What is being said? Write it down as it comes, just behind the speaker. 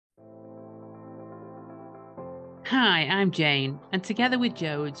Hi, I'm Jane, and together with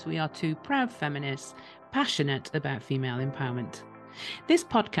Jodes, we are two proud feminists passionate about female empowerment. This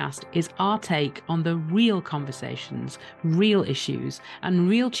podcast is our take on the real conversations, real issues, and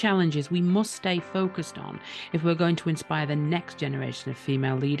real challenges we must stay focused on if we're going to inspire the next generation of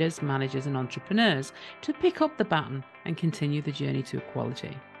female leaders, managers, and entrepreneurs to pick up the baton and continue the journey to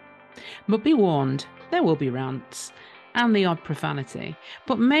equality. But be warned, there will be rants and the odd profanity,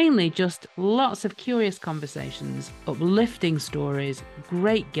 but mainly just lots of curious conversations, uplifting stories,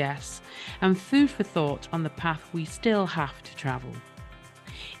 great guests, and food for thought on the path we still have to travel.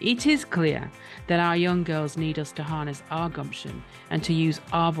 It is clear that our young girls need us to harness our gumption and to use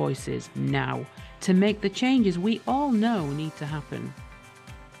our voices now to make the changes we all know need to happen.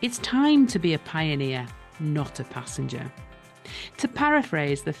 It's time to be a pioneer, not a passenger. To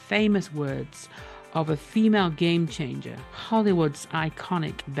paraphrase the famous words of a female game changer, Hollywood's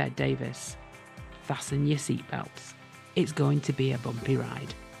iconic Bette Davis, fasten your seatbelts. It's going to be a bumpy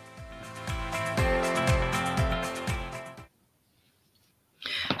ride.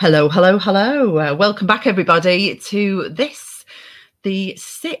 Hello. Welcome back, everybody, to this, the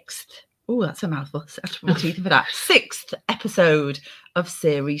sixth, that's a mouthful, I have to put my teeth in for that, sixth episode of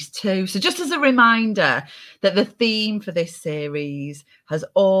Series 2. So just as a reminder that the theme for this series has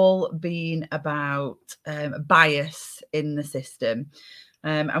all been about bias in the system.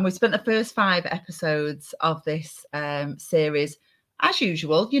 And we spent the first 5 episodes of this series, as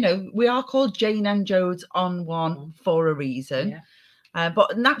usual, we are called Jane and Jodes on one for a reason. Yeah.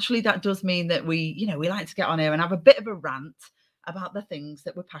 But naturally, that does mean that we like to get on here and have a bit of a rant about the things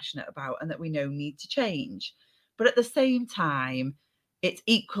that we're passionate about and that we know need to change. But at the same time, it's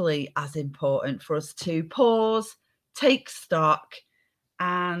equally as important for us to pause, take stock,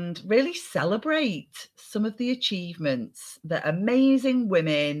 and really celebrate some of the achievements that amazing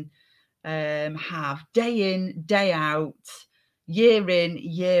women have day in, day out, year in,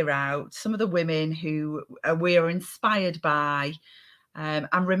 year out. Some of the women who we are inspired by, and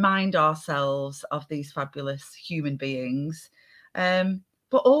remind ourselves of these fabulous human beings,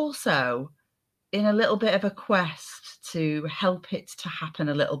 but also in a little bit of a quest to help it to happen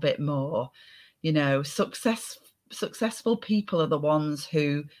a little bit more. Successful people are the ones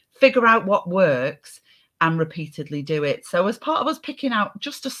who figure out what works and repeatedly do it. So as part of us picking out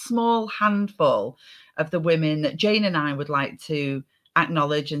just a small handful of the women that Jane and I would like to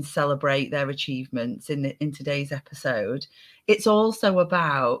acknowledge and celebrate their achievements in today's episode, it's also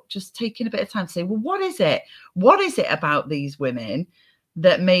about just taking a bit of time to say, well, what is it about these women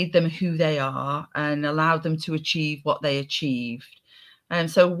that made them who they are and allowed them to achieve what they achieved?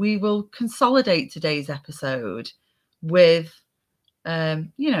 And so we will consolidate today's episode with a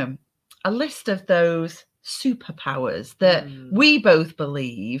list of those superpowers that we both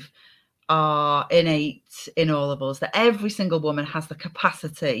believe are innate in all of us, that every single woman has the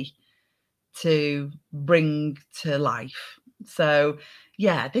capacity to bring to life. So,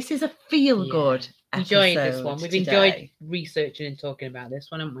 this is a feel-good episode. Enjoyed this one. We've enjoyed researching and talking about this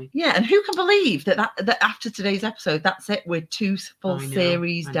one, haven't we? Yeah, and who can believe that after today's episode, that's it. We're 2 full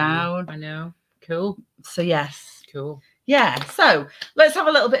series down. I know. Cool. So, yes. Cool. Yeah, so let's have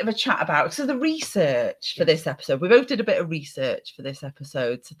a little bit of a chat about the research for this episode. We both did a bit of research for this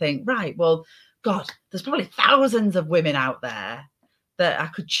episode to think, right, well, God, there's probably thousands of women out there that I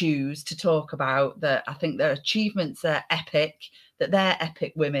could choose to talk about that I think their achievements are epic, that they're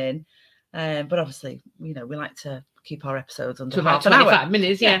epic women. But obviously, we like to keep our episodes under half an hour. 25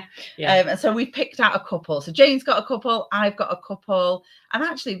 minutes, yeah. And so we picked out a couple. So Jane's got a couple, I've got a couple. And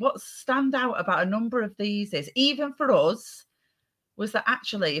actually, what stand out about a number of these is, even for us, was that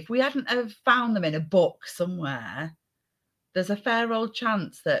actually, if we hadn't have found them in a book somewhere, there's a fair old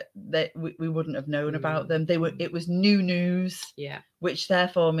chance that we wouldn't have known about them. It was new news, which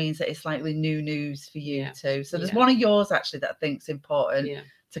therefore means that it's likely new news for you too. So there's one of yours actually that I think's important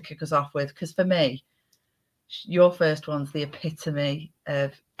to kick us off with, because for me, your first one's the epitome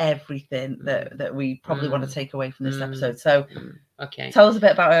of everything that we probably want to take away from this episode. So tell us a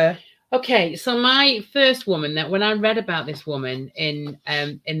bit about her. Okay, so my first woman, that when I read about this woman in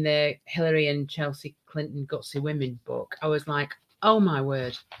the Hillary and Chelsea Clinton Gutsy Women book, I was like, oh my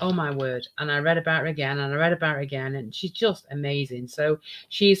word. And I read about her again and she's just amazing. So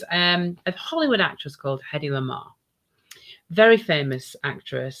she's a Hollywood actress called Hedy Lamarr. Very famous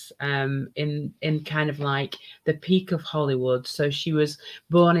actress in kind of like the peak of Hollywood. So she was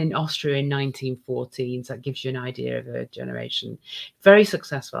born in Austria in 1914. So that gives you an idea of her generation. Very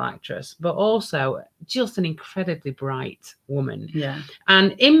successful actress, but also just an incredibly bright woman. Yeah.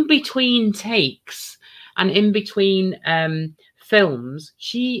 And in between takes and in between films,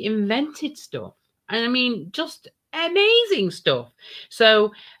 she invented stuff. And I mean, just amazing stuff.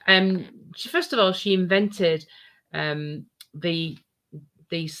 So, first of all, she invented the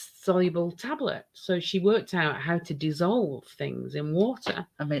soluble tablet. So she worked out how to dissolve things in water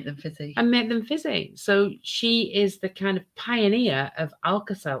and make them fizzy. So she is the kind of pioneer of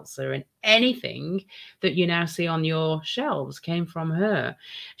Alka-Seltzer, and anything that you now see on your shelves came from her.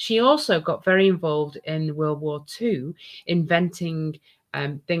 She also got very involved in World War II, inventing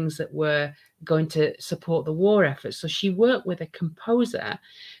things that were going to support the war effort. So she worked with a composer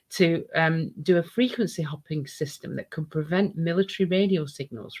to do a frequency hopping system that could prevent military radio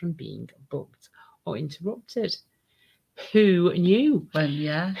signals from being bugged or interrupted. Who knew? Who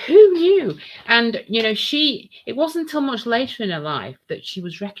knew? And, you know, it wasn't until much later in her life that she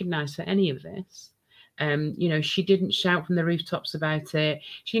was recognized for any of this. You know, she didn't shout from the rooftops about it.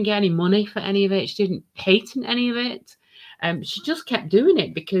 She didn't get any money for any of it. She didn't patent any of it. She just kept doing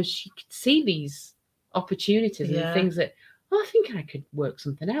it because she could see these opportunities and things that, I think I could work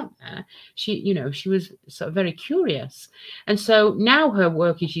something out there. She was sort of very curious. And so now her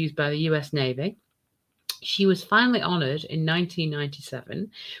work is used by the US Navy. She was finally honoured in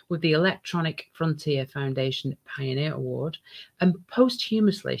 1997 with the Electronic Frontier Foundation Pioneer Award, and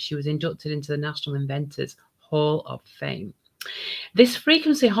posthumously she was inducted into the National Inventors Hall of Fame. This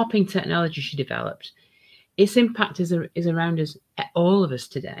frequency hopping technology she developed, its impact is around us, all of us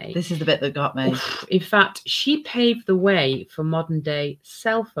today. This is the bit that got me. In fact, she paved the way for modern day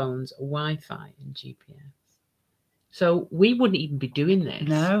cell phones, Wi-Fi and GPS. So we wouldn't even be doing this.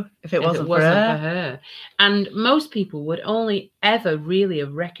 No, if it wasn't for her. And most people would only ever really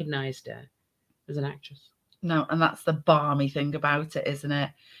have recognised her as an actress. No, and that's the balmy thing about it, isn't it?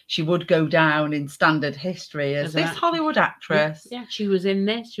 She would go down in standard history as this Hollywood actress. Yeah, she was in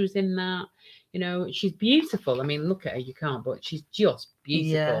this, she was in that. You know, she's beautiful. I mean, look at her, you can't, but she's just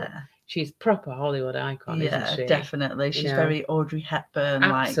beautiful. Yeah. She's proper Hollywood icon, isn't she? Yeah, definitely. She's very Audrey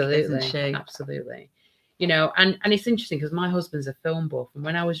Hepburn-like, isn't she? Absolutely. You know, and it's interesting because my husband's a film buff, and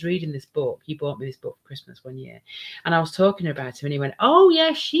when I was reading this book, he bought me this book for Christmas one year, and I was talking about him, and he went, "Oh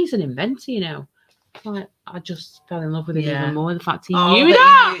yeah, she's an inventor, you know." Like, I just fell in love with him even more. The fact he knew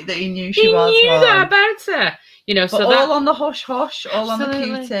that. He knew she was. He knew that about her. You know, but so all on the hush hush, all on the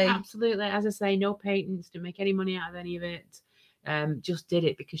cutie. Absolutely. As I say, no patents, didn't make any money out of any of it. Just did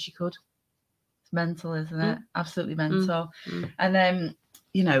it because she could. It's mental, isn't it? Absolutely mental. And then,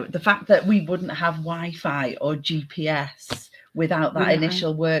 you know, the fact that we wouldn't have Wi-Fi or GPS without that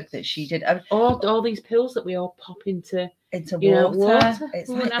initial work that she did. All these pills that we all pop into water.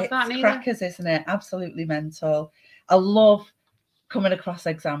 It's crackers, isn't it? Absolutely mental. I love coming across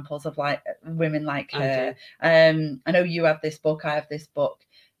examples of like women like her. I know you have this book, I have this book,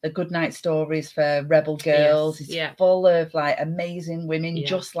 The Goodnight Stories for Rebel Girls. It's full of like amazing women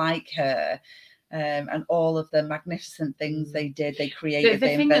just like her. And all of the magnificent things they did, they created.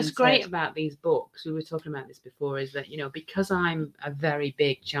 The thing that's great about these books, we were talking about this before, is that, you know, because I'm a very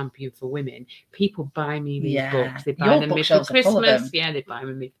big champion for women, people buy me these books. They buy them for Christmas. Yeah, they buy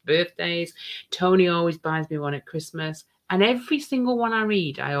me for birthdays. Tony always buys me one at Christmas. And every single one I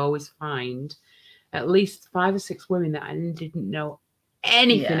read, I always find at least 5 or 6 women that I didn't know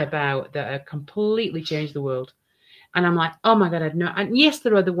anything about that have completely changed the world. And I'm like, oh my God, I'd know. And yes,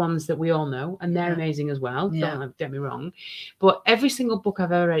 there are the ones that we all know, and they're amazing as well. Don't get me wrong. But every single book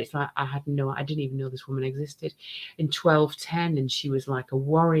I've ever read, it's like, I didn't even know this woman existed. In 1210, and she was like a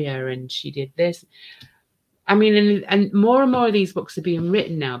warrior, and she did this. I mean, and more of these books are being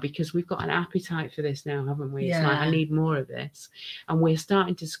written now because we've got an appetite for this now, haven't we? It's like, I need more of this. And we're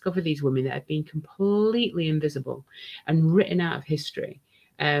starting to discover these women that have been completely invisible and written out of history.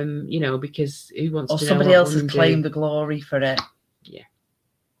 You know, because who wants to know somebody else has claimed the glory for it.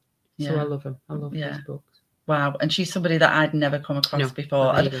 So I love them. I love these books. Wow. And she's somebody that I'd never come across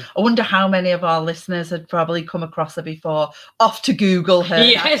before. I wonder how many of our listeners had probably come across her before. Off to Google her.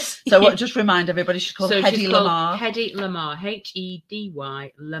 Yes. So just remind everybody, she's called Hedy Lamarr. Hedy Lamarr. Hedy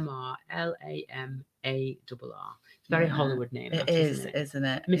Lamarr. Lamarr. It's a very Hollywood name. It is, isn't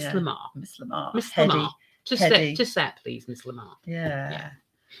it? Miss Lamarr. Miss Lamarr. Miss Lamarr. Just say, please, Miss Lamarr. Yeah.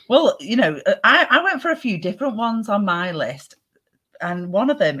 Well, you know, I went for a few different ones on my list, and one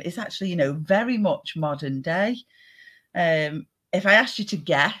of them is actually, you know, very much modern day. If I asked you to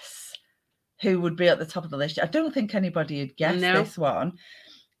guess who would be at the top of the list, I don't think anybody would guess this one.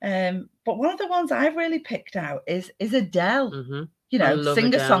 But one of the ones I've really picked out is Adele. Mm-hmm. You know,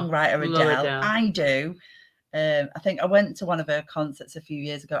 singer-songwriter Adele. I do. I think I went to one of her concerts a few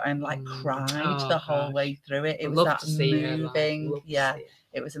years ago and like cried the whole way through it. It was that moving.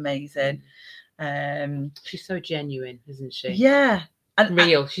 It was amazing. She's so genuine, isn't she? Yeah. And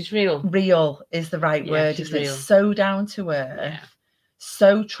real. She's real. Real is the right word, she's isn't it? real. So down to earth. Yeah.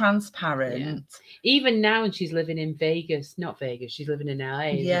 So transparent. Yeah. Even now, and she's living in Vegas, not Vegas, she's living in LA,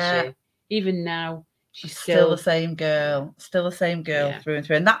 Yeah. isn't she? Even now, she's still the same girl. Still the same girl through and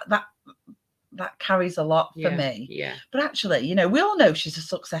through. And that carries a lot for me. Yeah. But actually, you know, we all know she's a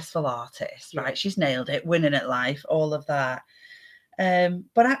successful artist, right? She's nailed it, winning at life, all of that.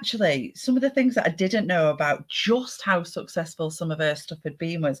 But actually, some of the things that I didn't know about just how successful some of her stuff had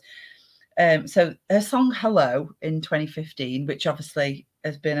been was, so her song Hello in 2015, which obviously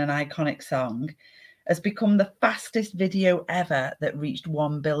has been an iconic song, has become the fastest video ever that reached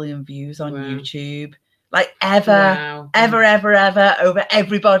 1 billion views on YouTube. Like ever over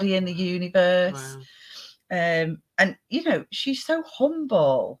everybody in the universe. And you know, she's so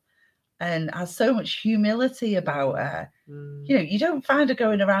humble and has so much humility about her. You know, you don't find her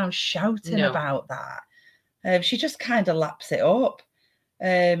going around shouting about that. She just kind of laps it up.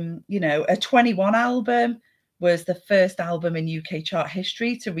 You know, a 21 album was the first album in UK chart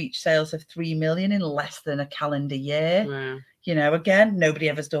history to reach sales of 3 million in less than a calendar year. You know, again,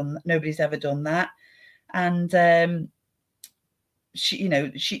 nobody's ever done that. And she, you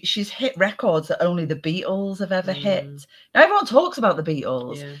know, she's hit records that only the Beatles have ever hit. Now everyone talks about the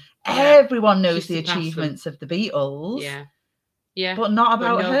Beatles. Everyone knows the achievements of the Beatles. But not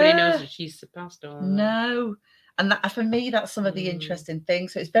about her. Nobody knows that she's surpassed all. No. And that, for me, that's some of the interesting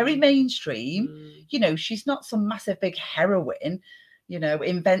things. So it's very mainstream. You know, she's not some massive big heroine, you know,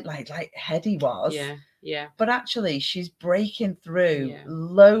 like Hedy was. But actually, she's breaking through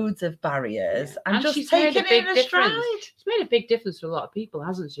loads of barriers and just she's taking it in a stride. She's made a big difference for a lot of people,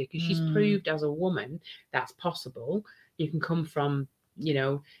 hasn't she? Because she's proved as a woman that's possible. You can come from, you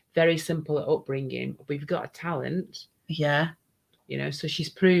know, very simple upbringing, but you've got a talent. You know, so she's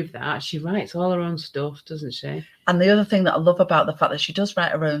proved that. She writes all her own stuff, doesn't she? And the other thing that I love about the fact that she does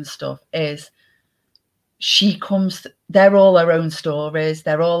write her own stuff is they're all her own stories.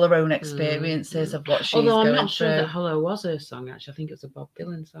 They're all her own experiences of what she's going through. Although I'm not sure that Hello was her song, actually. I think it was a Bob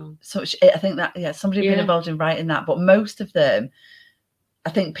Dylan song. So I think that, somebody been involved in writing that. But most of them,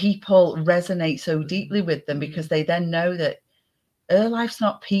 I think people resonate so deeply with them because they then know that her life's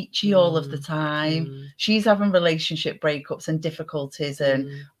not peachy all of the time. She's having relationship breakups and difficulties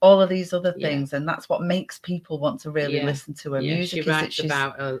and all of these other things. And that's what makes people want to really listen to her music. She writes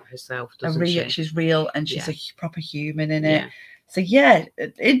about herself, doesn't she? She's real and she's a proper human in it. So,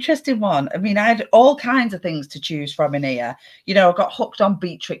 interesting one. I mean, I had all kinds of things to choose from in here. You know, I got hooked on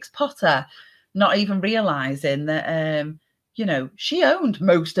Beatrix Potter, not even realising that... you know, she owned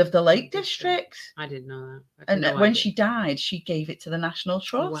most of the Lake District. I didn't know that. And when she died, she gave it to the National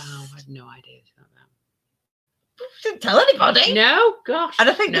Trust. Wow, I had no idea about that. Didn't tell anybody. No, gosh. And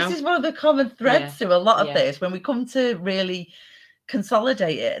I think this is one of the common threads to a lot of this. When we come to really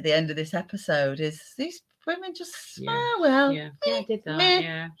consolidate it at the end of this episode, is these women just I did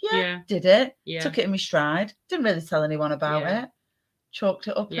that. Did it. Took it in my stride. Didn't really tell anyone about it. Chalked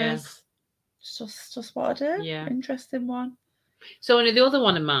it up as just what I do. Interesting one. So the other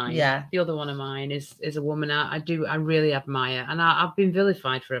one of mine is a woman I really admire, and I've been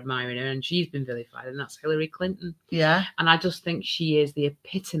vilified for admiring her, and she's been vilified, and that's Hillary Clinton. And I just think she is the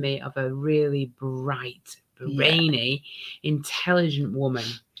epitome of a really bright, brainy, intelligent woman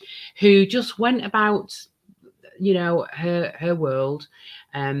who just went about, you know, her world,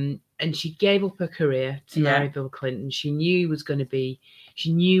 and she gave up her career to marry Bill Clinton. She knew he was going to be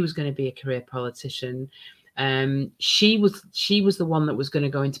a career politician. She was the one that was going to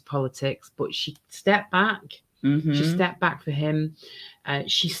go into politics, but she stepped back. She stepped back for him.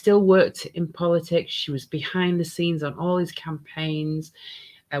 She still worked in politics. She was behind the scenes on all his campaigns.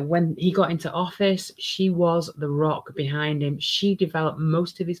 When he got into office, she was the rock behind him. She developed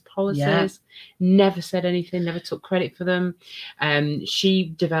most of his policies, never said anything, never took credit for them.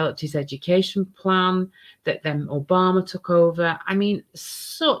 She developed his education plan that then Obama took over. I mean,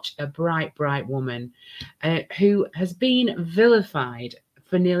 such a bright woman who has been vilified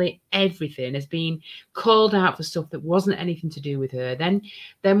for nearly everything, has been called out for stuff that wasn't anything to do with her. Then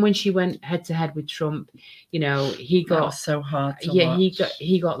when she went head to head with Trump, you know, that was so hard to watch.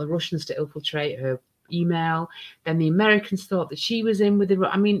 he got the Russians to infiltrate her email. Then the Americans thought that she was in with the...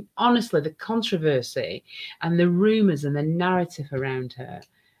 I mean, honestly, the controversy and the rumors and the narrative around her,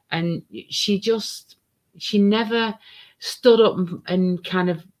 and she never stood up and kind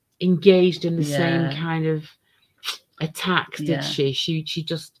of engaged in the same kind of attacks, did she? She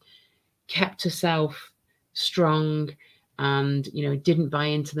just kept herself strong and, you know, didn't buy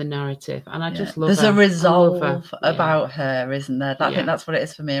into the narrative. And I just love her. There's a resolve about her, isn't there? I think that's what it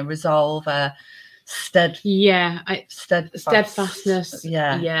is for me, a resolve, steadfastness.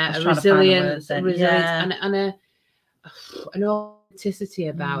 Yeah, a resilience, and an authenticity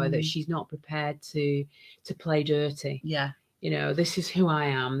about her that she's not prepared to play dirty. Yeah. You know, this is who I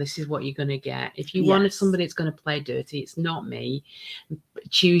am. This is what you're going to get. If you wanted somebody that's going to play dirty, it's not me.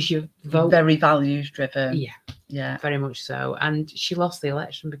 Choose your vote. Very values driven. Yeah, very much so. And she lost the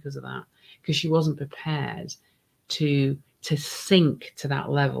election because of that, because she wasn't prepared to sink to that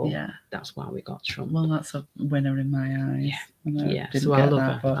level. Yeah, that's why we got Trump. Well, that's a winner in my eyes. Yeah. So I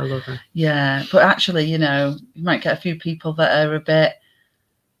love her. I love her. Yeah, but actually, you know, you might get a few people that are a bit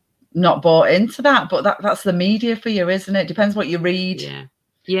not bought into that, but that's the media for you, isn't it? Depends what you read.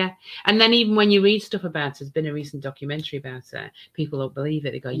 Yeah. And then even when you read stuff about her, there's been a recent documentary about her, people don't believe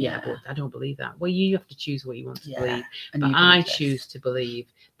it. They go, but I don't believe that. Well, you have to choose what you want to believe. And but I choose to believe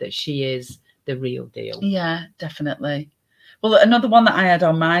that she is the real deal. Yeah, definitely. Well, another one that I had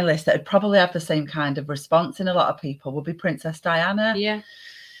on my list that would probably have the same kind of response in a lot of people would be Princess Diana. Yeah.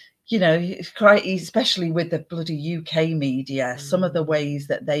 You know, it's quite, especially with the bloody UK media, some of the ways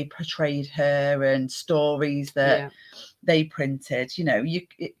that they portrayed her and stories that they printed, you know,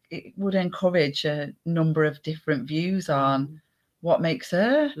 it would encourage a number of different views on what makes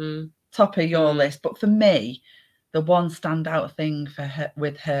her top of your list. But for me, the one standout thing for her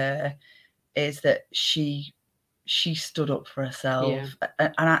with her is that she stood up for herself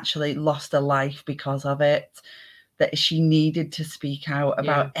and actually lost her life because of it. That she needed to speak out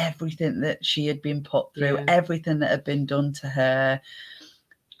about everything that she had been put through, everything that had been done to her,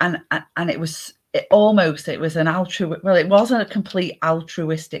 and it was it was an it wasn't a complete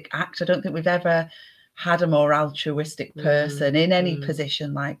altruistic act. I don't think we've ever had a more altruistic person in any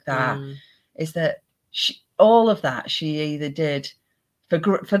position like that. Is that all of that she either did for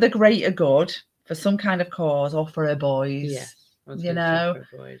the greater good, for some kind of cause, or for her boys. You know,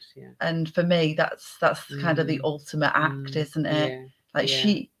 and for me that's kind of the ultimate act, isn't it?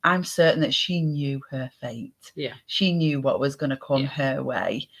 I'm certain that she knew her fate. She knew what was going to come her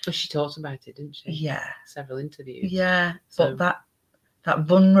way. But she talked about it, didn't she? Several interviews. But that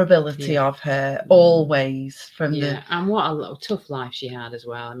vulnerability of her always from the and what a tough life she had as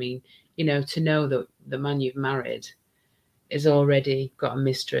well. I mean, you know, to know that the man you've married has already got a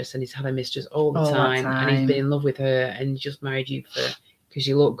mistress and he's had a mistress all the time and he's been in love with her and just married you because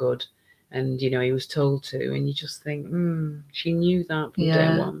you look good, and you know he was told to, and you just think she knew that from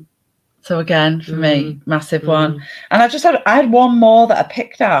day one. So again, for me, massive one. And I had one more that I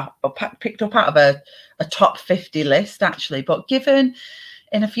picked up out of a top 50 list actually, but given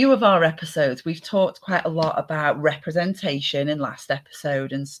in a few of our episodes we've talked quite a lot about representation in last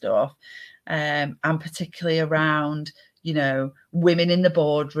episode and stuff, and particularly around, you know, women in the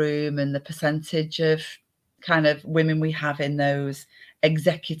boardroom and the percentage of kind of women we have in those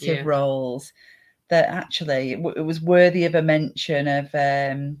executive roles, that actually it was worthy of a mention of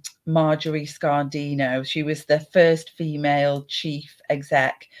Marjorie Scardino. She was the first female chief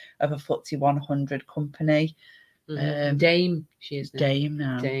exec of a FTSE 100 company. Dame, she is now. Dame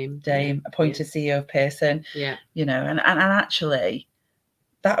now. Dame, appointed CEO of Pearson. You know, and actually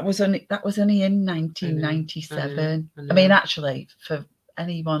that was only in 1997. I mean, actually, for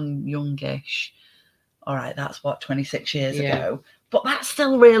anyone youngish, all right, that's what 26 years ago. But that's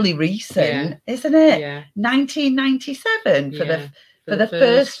still really recent, isn't it? 1997 for the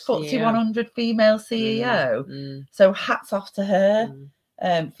first FTSE 100 female CEO. So hats off to her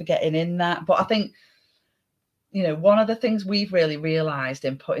for getting in that. But I think, you know, one of the things we've really realised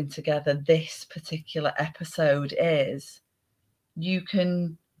in putting together this particular episode is you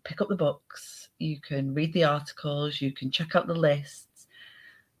can pick up the books, you can read the articles, you can check out the lists.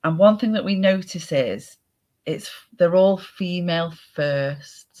 And one thing that we notice is they're all female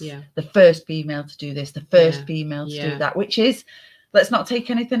firsts. The first female to do this, the first female to do that, which is, let's not take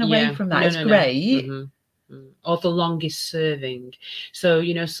anything away from that. It's great. Or the longest serving. So,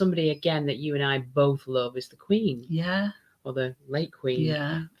 you know, somebody again that you and I both love is the Queen. Or the late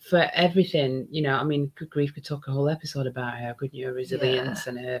Queen. For everything, you know, I mean, good grief, could talk a whole episode about her, couldn't you? Her resilience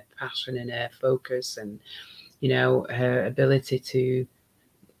and her passion and her focus and, you know, her ability to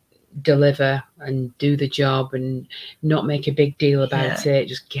deliver and do the job and not make a big deal about it,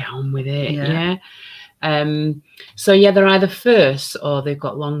 just get on with it. So they're either first or they've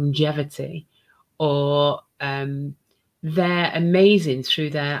got longevity, or they're amazing through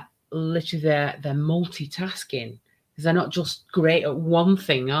their multitasking, because they're not just great at one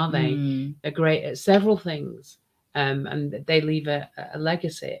thing, are they? They're great at several things, and they leave a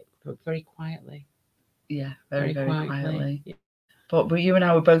legacy, but very quietly. Very quietly. But you and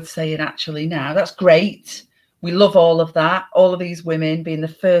I were both saying, actually, now that's great. we love all of that, all of these women being the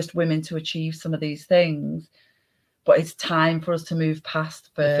first women to achieve some of these things. But it's time for us to move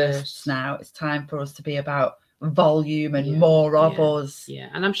past firsts now. It's time for us to be about volume and more of us. Yeah,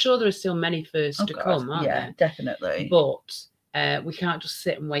 and I'm sure there are still many firsts to come, aren't there? Yeah, definitely. But we can't just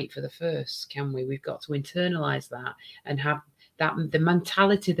sit and wait for the first, can we? We've got to internalize that and have that the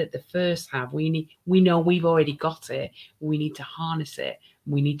mentality that the first have. We know we've already got it. We need to harness it.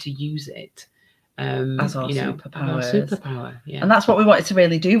 We need to use it as our superpower. Yeah, and that's what we wanted to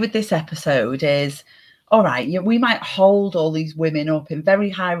really do with this episode. Is all right. We might hold all these women up in very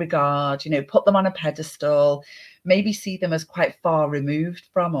high regard. Put them on a pedestal. Maybe see them as quite far removed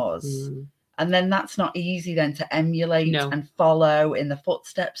from us. And then that's not easy then to emulate and follow in the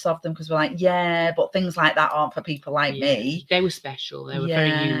footsteps of them, because we're like, yeah, but things like that aren't for people like me. They were special. They were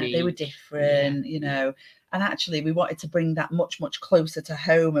very unique. They were different, And actually, we wanted to bring that much, much closer to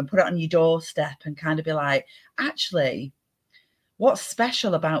home and put it on your doorstep and kind of be like, actually, what's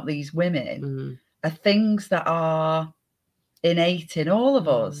special about these women are things that are innate in all of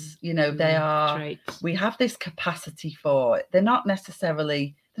us. They are traits. We have this capacity for it. They're not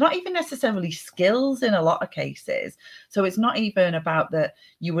even necessarily skills in a lot of cases. So it's not even about that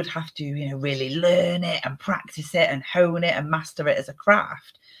you would have to, really learn it and practice it and hone it and master it as a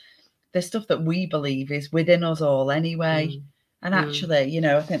craft. There's stuff that we believe is within us all anyway. And actually,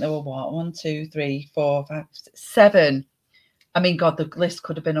 I think there were 1, 2, 3, 4, 5, 6, 7. I mean, God, the list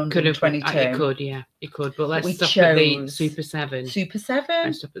could have been 122. It could. But let's stop at the Super 7. Super 7?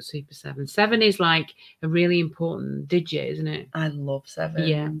 Let's stop at Super 7. 7 is like a really important digit, isn't it? I love 7.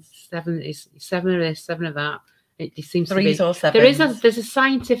 Yeah, 7 is 7 of this, 7 of that. It seems Threes to be. Or 7s. There's a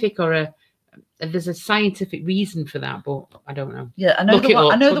scientific there's a scientific reason for that, but I don't know. Yeah, I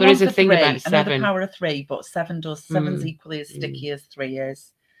know there is a thing 3. About 7. I know the power of 3, but 7's equally as sticky as 3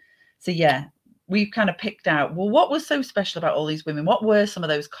 is. So yeah. We've kind of picked out, well, what was so special about all these women? What were some of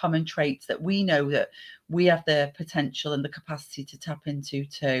those common traits that we know that we have the potential and the capacity to tap into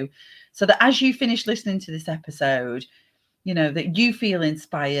too? So that as you finish listening to this episode, that you feel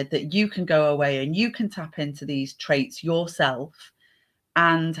inspired, that you can go away and you can tap into these traits yourself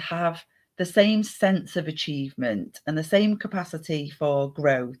and have the same sense of achievement and the same capacity for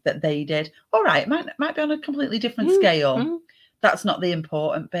growth that they did. All right, it might be on a completely different scale. That's not the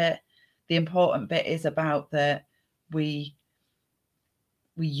important bit. The important bit is about that we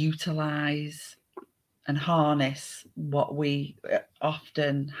utilize and harness what we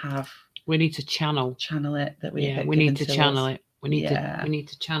often have. We need to channel it. We need to channel it. We need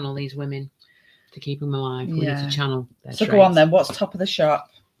to channel these women to keep them alive. We need to channel their traits. Go on then. What's top of the shop?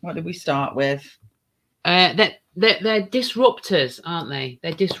 What did we start with? They're disruptors, aren't they?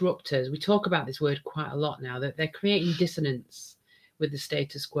 They're disruptors. We talk about this word quite a lot now. That they're creating dissonance with the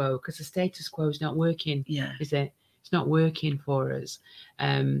status quo, because the status quo is not working, is it? It's not working for us.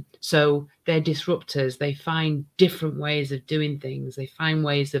 So they're disruptors. They find different ways of doing things. They find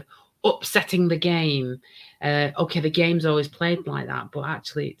ways of upsetting the game. The game's always played like that, but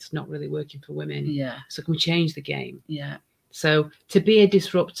actually it's not really working for women. So can we change the game? So to be a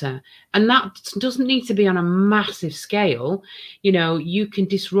disruptor, and that doesn't need to be on a massive scale. You can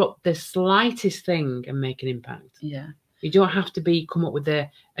disrupt the slightest thing and make an impact. You don't have to come up with a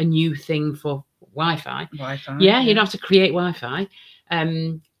new thing for Wi-Fi. You don't have to create Wi-Fi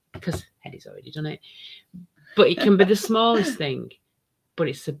because Eddie's already done it. But it can be the smallest thing. But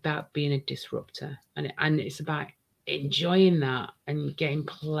it's about being a disruptor, and it's about enjoying that and getting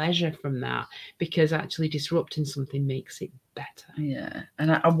pleasure from that, because actually disrupting something makes it better. Yeah,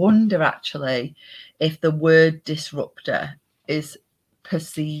 and I wonder actually if the word disruptor is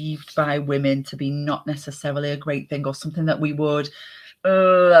perceived by women to be not necessarily a great thing, or something that we would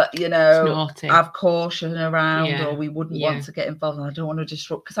have caution around, or we wouldn't want to get involved. And I don't want to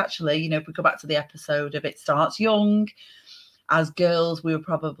disrupt, because actually, if we go back to the episode of It Starts Young, as girls we were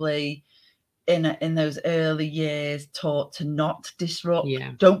probably in those early years taught to not disrupt.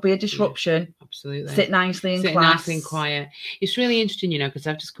 Don't be a disruption. Absolutely. Sit nicely in class. Nicely and quiet. It's really interesting, because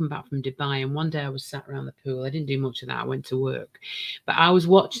I've just come back from Dubai, and one day I was sat around the pool. I didn't do much of that. I went to work, but I was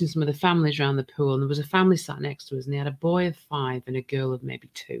watching some of the families around the pool, and there was a family sat next to us, and they had a boy of 5 and a girl of maybe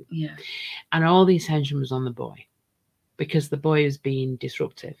 2. And all the attention was on the boy, because the boy was being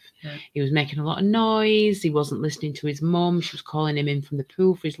disruptive. He was making a lot of noise. He wasn't listening to his mum. She was calling him in from the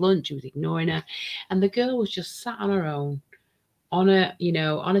pool for his lunch. He was ignoring her. And the girl was just sat on her own, on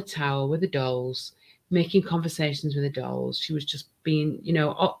a towel with the dolls, making conversations with the dolls. She was just being,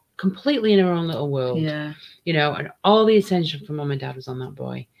 completely in her own little world. And all the attention from mum and dad was on that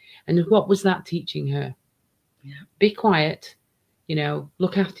boy. And what was that teaching her? Be quiet,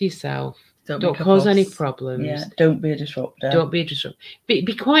 look after yourself. Don't cause any problems. Yeah, don't be a disruptor. Don't be a disruptor.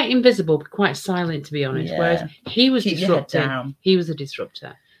 Be quite invisible, be quite silent, to be honest. Yeah. Whereas he was Keep your head disrupting. down. He was a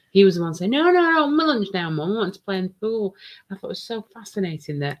disruptor. He was the one saying, no, my lunch now, Mum. I want to play in the pool. I thought it was so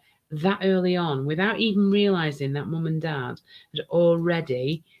fascinating that early on, without even realising that Mum and Dad had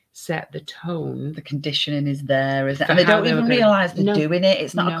already set the tone. The conditioning is there, isn't it? For And they how don't they were even gonna- realise they're No. doing it.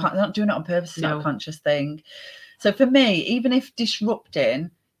 It's not. No. They're not doing it on purpose. It's not No. a conscious thing. So for me, even if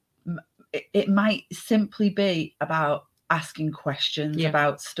disrupting, it might simply be about asking questions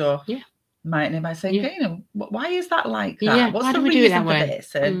about stuff. Yeah. Might by saying, Yeah. you know, why is that like that? Yeah. What's Why the do we do it reason that for way?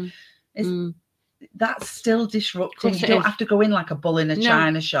 this? And that's still disrupting. course You it don't is. have to go in like a bull in a No.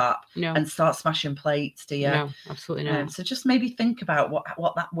 china shop No. and start smashing plates, do you? No, absolutely not. So just maybe think about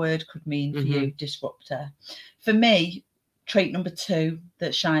what that word could mean for Mm-hmm. you, disruptor. For me, trait number 2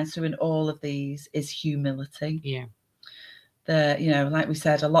 that shines through in all of these is humility. Yeah. Like we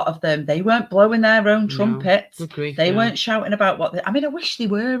said, a lot of them, they weren't blowing their own trumpets. Agree. They weren't shouting about what I wish they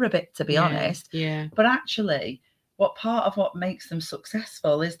were a bit, to be honest. Yeah. But actually, part of what makes them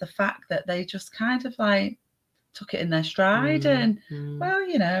successful is the fact that they just kind of like took it in their stride and, well,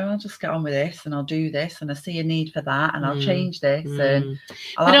 I'll just get on with this and I'll do this and I see a need for that and I'll change this and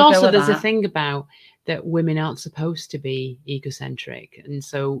I'll but have also a go at there's that. a thing about that women aren't supposed to be egocentric, and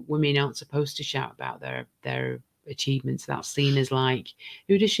so women aren't supposed to shout about their achievements. That's seen as like,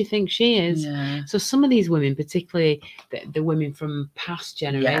 who does she think she is? Yeah. So some of these women, particularly the women from past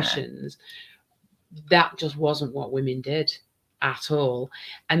generations, that just wasn't what women did at all.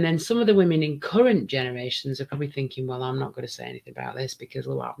 And then some of the women in current generations are probably thinking, well, I'm not going to say anything about this because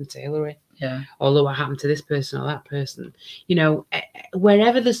look what happened to Hillary. Yeah. Or look what happened to this person or that person.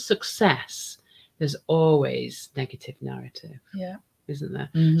 Wherever there's success, there's always negative narrative. Yeah. Isn't there?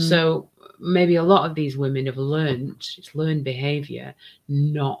 Mm-hmm. So maybe a lot of these women have learned behavior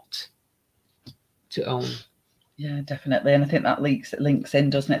not to own. Yeah, definitely. And I think that links in,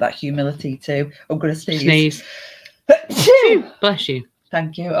 doesn't it? That humility too. I'm going to Sneeze. Bless you.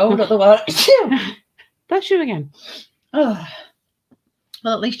 Thank you. Oh, not the one. Bless you again. Oh.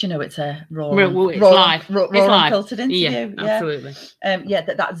 Well, at least it's a raw, it's live. Raw it's live. Unfiltered interview. Yeah, absolutely.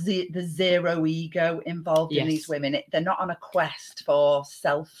 That's the zero ego involved in these women. They're not on a quest for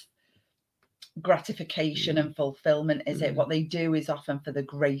self gratification and fulfillment, is it? What they do is often for the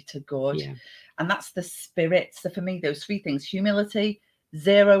greater good. Yeah. And that's the spirit. So for me, those 3 things: humility,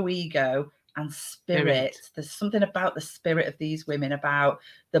 zero ego, and spirit. There's something about the spirit of these women, about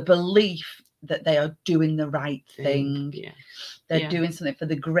the belief that they are doing the right thing. Yeah. They're doing something for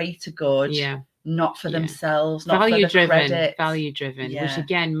the greater good, not for themselves, not value for the credit. Value driven, which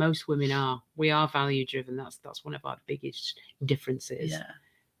again, most women are. We are value driven. That's one of our biggest differences. Yeah.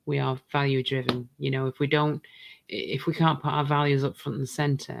 We are value driven. If we can't put our values up front and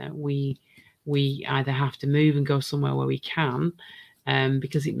center, we either have to move and go somewhere where we can,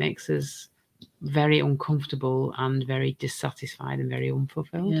 because it makes us very uncomfortable and very dissatisfied and very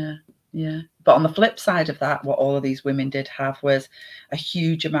unfulfilled. Yeah. But on the flip side of that, what all of these women did have was a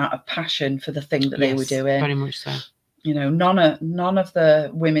huge amount of passion for the thing that they were doing. Very much so. None of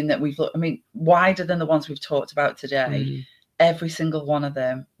the women that we've looked, wider than the ones we've talked about today, every single one of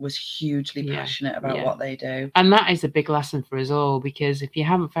them was hugely passionate about what they do. And that is a big lesson for us all, because if you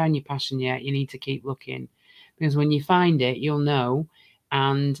haven't found your passion yet, you need to keep looking, because when you find it, you'll know,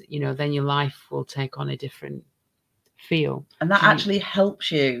 and then your life will take on a different feel. And that actually helps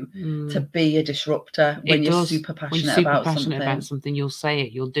you to be a disruptor when you're super passionate about something. You'll say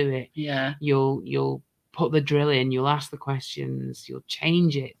it, you'll do it. Yeah. You'll put the drill in, you'll ask the questions, you'll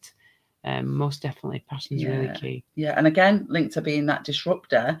change it. Most definitely, passion is really key. Yeah, and again, linked to being that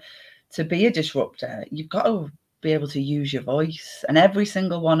disruptor, to be a disruptor, you've got to be able to use your voice. And every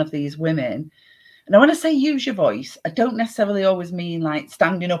single one of these women, and when I say use your voice, I don't necessarily always mean like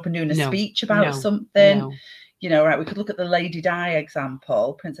standing up and doing a speech about something. No. Right, we could look at the Lady Di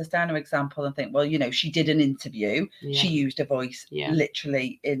example, Princess Diana example, and think, well, she did an interview. Yeah. She used a voice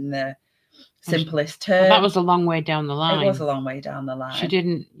literally in the simplest terms. Well, that was a long way down the line. It was a long way down the line. She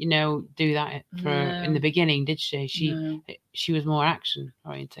didn't, do that in the beginning, did she? She was more action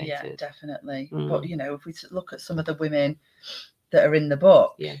orientated. Yeah, definitely. But if we look at some of the women that are in the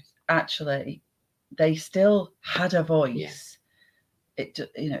book, actually, they still had a voice. Yeah.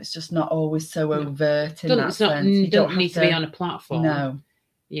 It's just not always so overt in that sense. You don't need to be on a platform. No.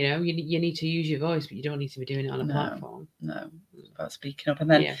 You need to use your voice, but you don't need to be doing it on a platform. No, it's about speaking up.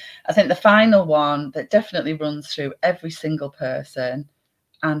 And then I think the final one that definitely runs through every single person,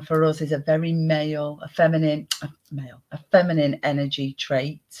 and for us is a very a feminine energy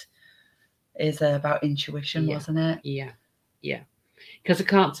trait, is about intuition, wasn't it? Yeah. Because I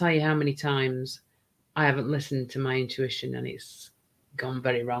can't tell you how many times I haven't listened to my intuition and it's gone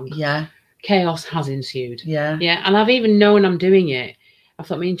very wrong. Yeah. Chaos has ensued. Yeah. Yeah. And I've even known I'm doing it. I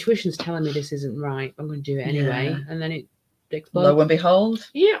thought my intuition's telling me this isn't right. I'm going to do it anyway. Yeah. And then it explodes. Lo and behold.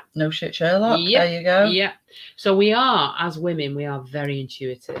 Yeah. No shit, Sherlock. Yep. There you go. Yeah. So we are, as women, we are very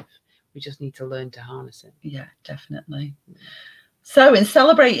intuitive. We just need to learn to harness it. Yeah, definitely. So in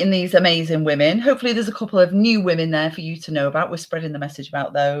celebrating these amazing women, hopefully there's a couple of new women there for you to know about. We're spreading the message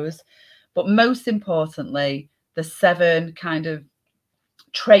about those. But most importantly, the 7 kind of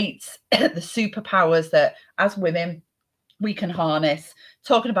traits, the superpowers that as women we can harness.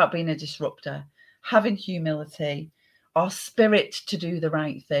 Talking about being a disruptor, having humility, our spirit to do the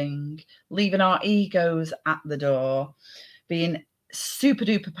right thing, leaving our egos at the door, being super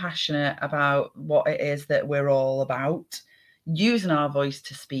duper passionate about what it is that we're all about, using our voice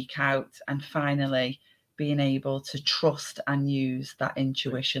to speak out, and finally being able to trust and use that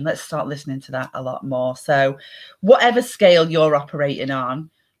intuition. Let's start listening to that a lot more. So whatever scale you're operating on,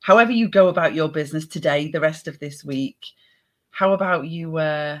 however you go about your business today, the rest of this week, how about you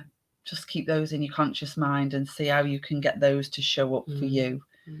just keep those in your conscious mind and see how you can get those to show up for you.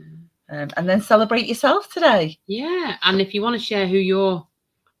 And then celebrate yourself today. Yeah. And if you want to share who your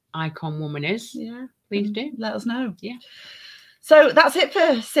icon woman is, please do. Let us know. Yeah. So that's it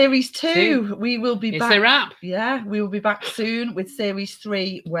for series 2. We will be back. It's a wrap. Yeah, we will be back soon with series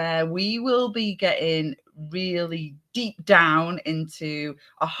 3, where we will be getting really deep down into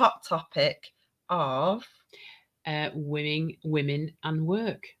a hot topic of women and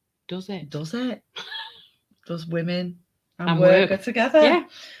work. Does it? Does women and And work work go together? Yeah.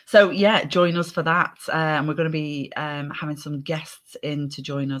 So join us for that. And we're going to be having some guests in to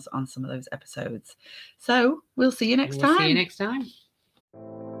join us on some of those episodes. So we'll see you next time. See you next time.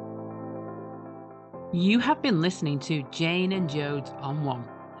 You have been listening to Jane and Jodes on One.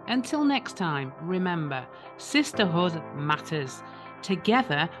 Until next time, remember, sisterhood matters.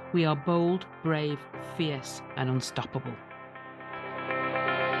 Together, we are bold, brave, fierce, and unstoppable.